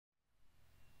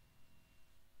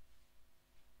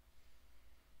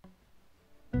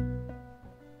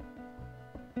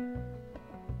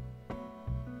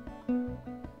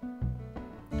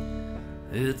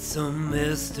It's a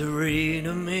mystery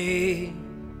to me.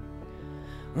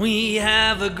 We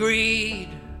have agreed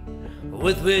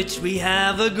with which we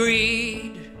have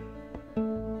agreed,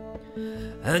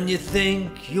 and you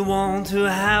think you want to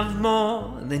have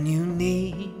more than you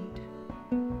need.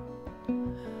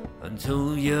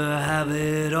 Until you have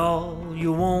it all,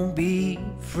 you won't be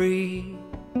free.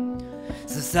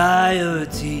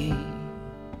 Society,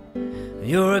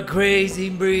 you're a crazy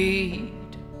breed.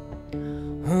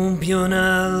 Hope you're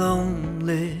not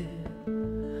lonely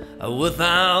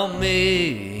without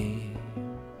me.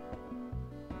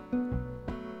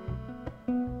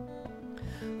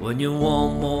 When you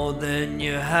want more than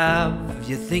you have,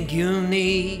 you think you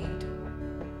need.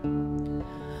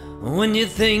 When you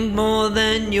think more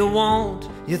than you want,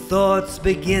 your thoughts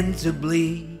begin to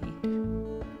bleed.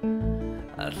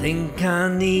 I think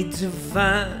I need to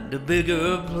find a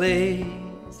bigger place.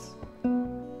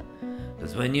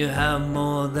 'Cause when you have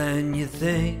more than you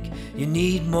think, you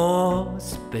need more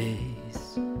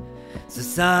space.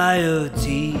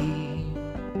 Society,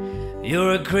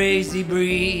 you're a crazy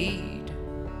breed.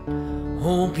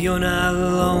 Hope you're not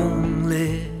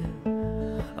lonely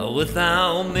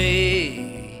without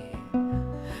me.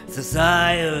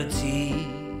 Society,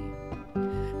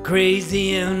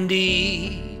 crazy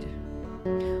indeed.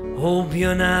 Hope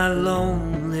you're not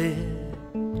lonely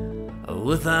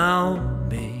without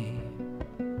me.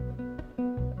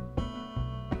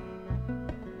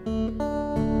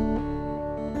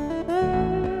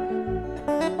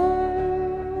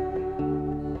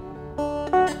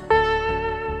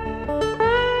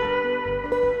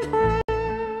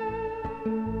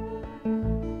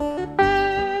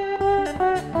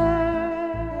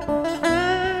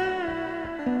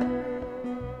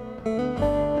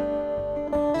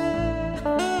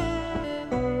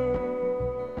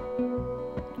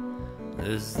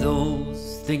 There's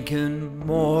those thinking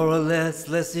more or less,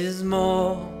 less is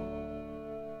more.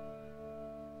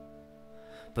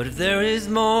 But if there is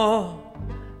more,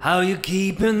 how you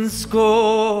keeping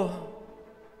score?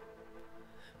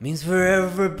 Means for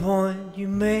every point you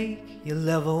make, your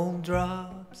level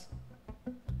drops.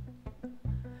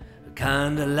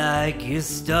 Kinda like you're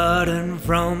starting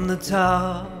from the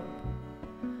top,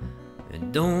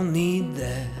 and don't need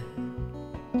that.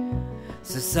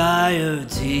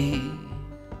 Society,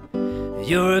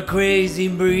 you're a crazy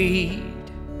breed.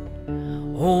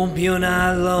 Hope you're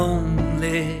not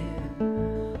lonely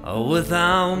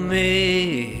without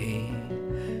me.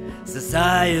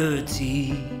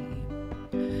 Society,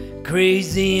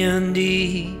 crazy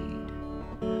indeed.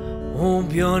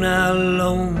 Hope you're not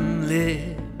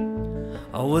lonely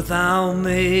without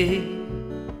me.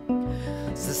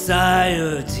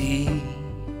 Society,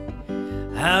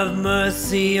 have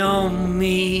mercy on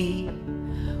me.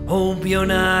 Hope you're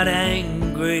not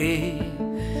angry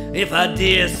if I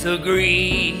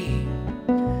disagree.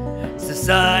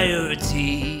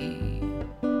 Society,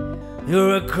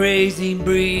 you're a crazy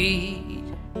breed.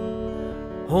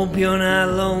 Hope you're not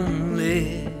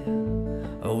lonely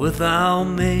without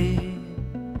me.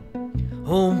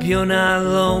 Hope you're not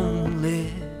lonely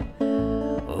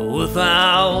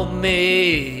without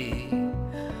me.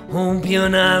 Hope you're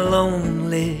not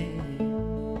lonely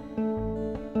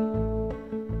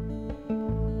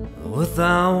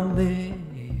without me.